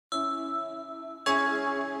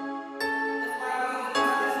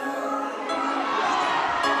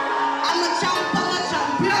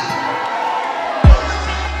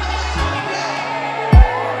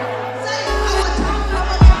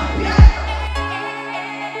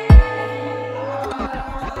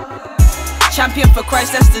Champion for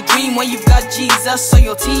Christ, that's the dream. When you've got Jesus on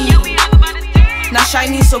your team. Now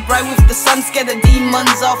shining so bright with the sun, scare the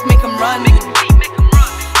demons off, make them run.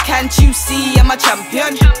 Can't you see I'm a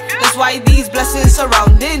champion? That's why these blessings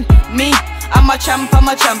surrounding me. I'm a champ, I'm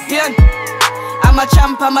a champion. I'm a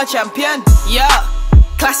champ, I'm a champion. Yeah,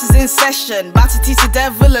 class is in session, about to teach the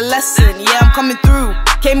devil a lesson. Yeah, I'm coming through,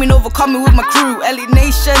 came in overcoming with my crew. Elite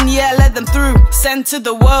Nation, yeah, led them through. Sent to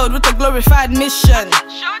the world with a glorified mission.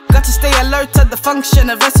 Got to stay alert at the function.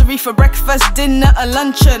 Anniversary for breakfast, dinner and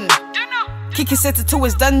luncheon. Kiki sent it to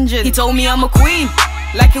his dungeon. He told me I'm a queen,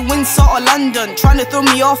 like in Windsor or London. Trying to throw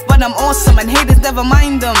me off, but I'm awesome, and haters never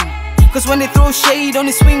mind them. Cause when they throw shade,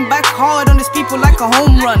 only swing back hard on these people like a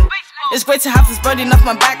home run. It's great to have this burden off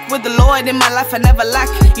my back. With the Lord in my life I never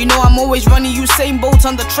lack. You know I'm always running Usain Bolt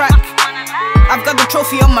on the track. I've got the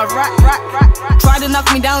trophy on my rack. Tried to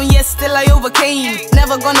knock me down, yet still I overcame.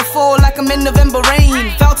 Never gonna fall like I'm in November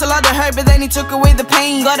rain. Felt a lot of hurt, but then he took away the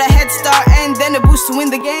pain. Got a head start and then a boost to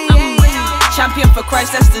win the game. Champion for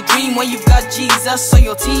Christ, that's the dream. When you've got Jesus on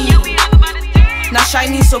your team. Now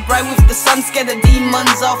shining so bright with the sun, scare the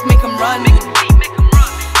demons off, make them run.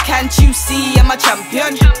 Can't you see I'm a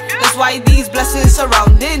champion? That's why these blessings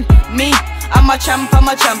surrounding me. I'm a champ, I'm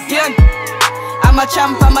a champion. I'm a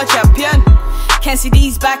champ, I'm a champion. Can't see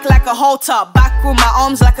these back like a halter, back with my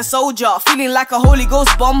arms like a soldier, feeling like a Holy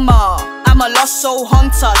Ghost bomber. I'm a lost soul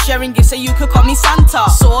hunter, sharing gifts so you could call me Santa.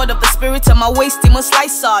 Sword of the spirit on my waist, demon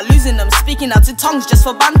slicer. Losing them, speaking out in tongues just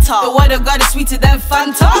for banter. The word of God is sweeter than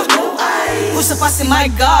Fanta. Who's surpassing my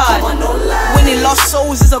God? Winning lost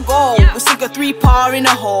souls is a goal. We sink a 3-par in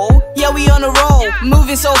a hole. Yeah, we on a roll.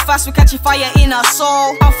 Moving so fast, we catching fire in our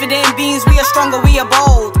soul. Confident beings, we are stronger, we are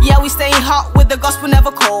bold. Yeah, we staying hot with the gospel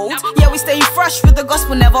never cold. Yeah, we staying fresh with the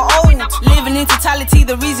gospel never old. Living in totality,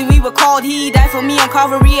 the reason we were called. He died for me on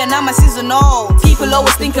Calvary and now my sins are null. People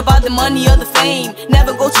always think about the money or the fame.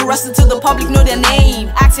 Never go to rest until the public know their name.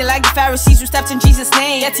 Acting like the Pharisees who stepped in Jesus'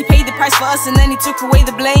 name. Yet he paid the price for us and then he took away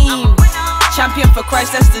the blame. Champion for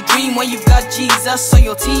Christ, that's the dream. When you've got Jesus on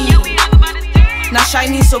your team. Now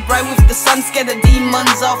shining so bright with the sun, scare the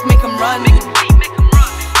demons off, make them run.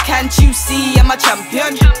 Can't you see I'm a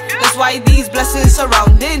champion? That's why these blessings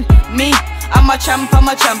surrounding me. I'm a champ, I'm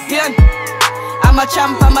a champion. I'm a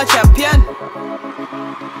champ, I'm a champion.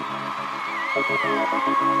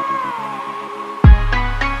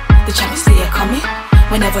 The champions they are coming.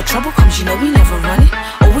 Whenever trouble comes, you know we never run it.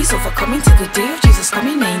 Always overcoming till the day of Jesus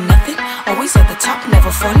coming. Ain't nothing, always at the top,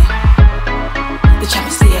 never falling. The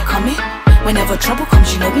champions they are coming. Whenever trouble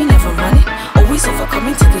comes, you know we never run it. Always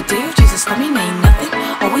overcoming till the day of Jesus coming. Ain't nothing,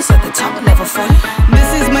 always at the top, never falling.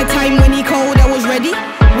 This is my time. When he called, I was ready.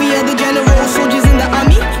 We are the general soldiers in the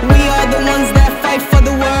army. We are the ones that fight for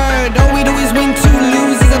the word. All we do is win, to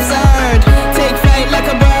lose is absurd. Take flight like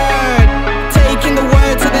a bird, taking the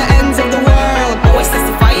word to the ends of the world. Always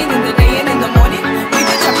testifying in the day and in the morning. We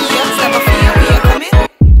the champions, never fear, we are coming.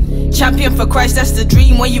 Champion for Christ, that's the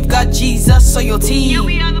dream. When you've got Jesus on your team.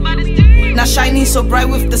 Now shining so bright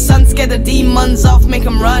with the sun, scare the demons off, make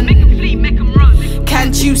them run.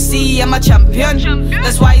 Can't you see I'm a champion?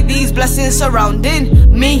 That's why these blessings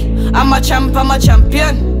surrounding me. I'm a champ, I'm a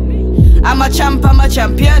champion. I'm a champ, I'm a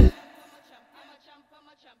champion.